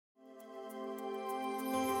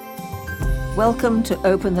Welcome to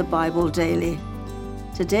Open the Bible Daily.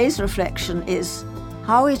 Today's reflection is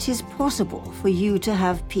how it is possible for you to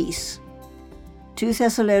have peace. 2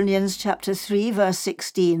 Thessalonians chapter 3 verse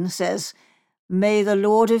 16 says, "May the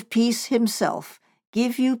Lord of peace himself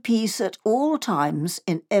give you peace at all times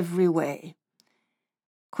in every way."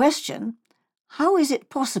 Question: how is it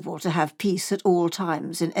possible to have peace at all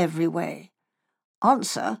times in every way?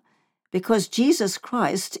 Answer: because Jesus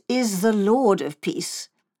Christ is the Lord of peace.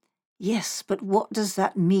 Yes, but what does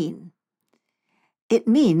that mean? It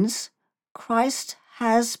means Christ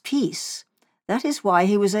has peace. That is why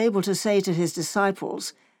he was able to say to his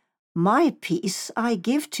disciples, "My peace I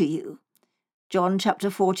give to you." John chapter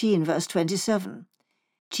 14, verse 27.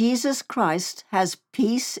 Jesus Christ has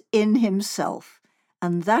peace in himself,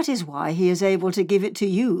 and that is why he is able to give it to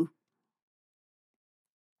you.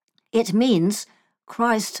 It means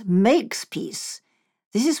Christ makes peace.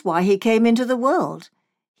 This is why he came into the world.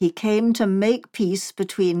 He came to make peace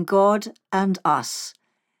between God and us.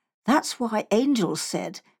 That's why angels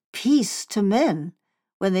said, "Peace to men,"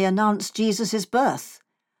 when they announced Jesus' birth.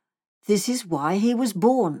 This is why he was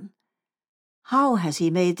born. How has he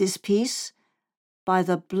made this peace? By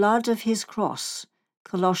the blood of his cross.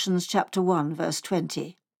 Colossians chapter 1, verse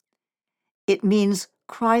 20. It means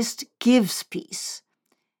Christ gives peace.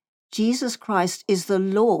 Jesus Christ is the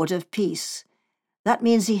Lord of peace. That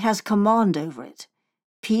means he has command over it.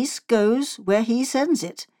 Peace goes where he sends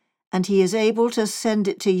it, and he is able to send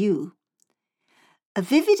it to you. A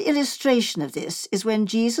vivid illustration of this is when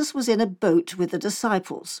Jesus was in a boat with the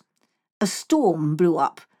disciples. A storm blew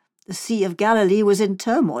up. The Sea of Galilee was in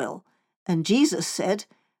turmoil, and Jesus said,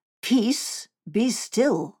 "Peace, be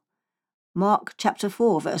still." Mark chapter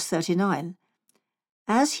 4, verse 39.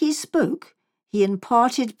 As he spoke, he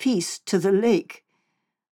imparted peace to the lake.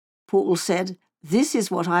 Paul said, "This is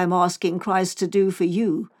what I am asking Christ to do for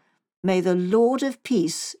you. May the Lord of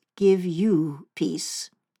peace give you peace."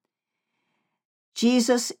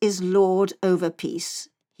 Jesus is Lord over peace.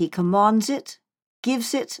 He commands it,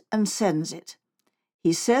 gives it, and sends it.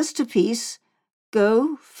 He says to peace,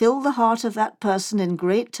 "Go, fill the heart of that person in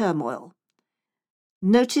great turmoil."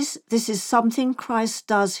 Notice this is something Christ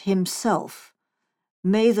does himself.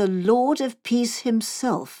 May the Lord of peace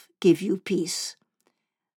himself give you peace.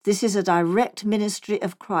 This is a direct ministry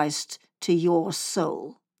of Christ to your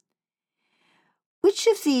soul. Which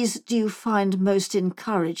of these do you find most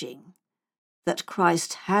encouraging? That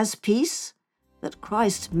Christ has peace, that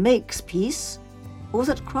Christ makes peace, or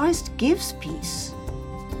that Christ gives peace?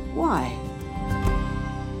 Why?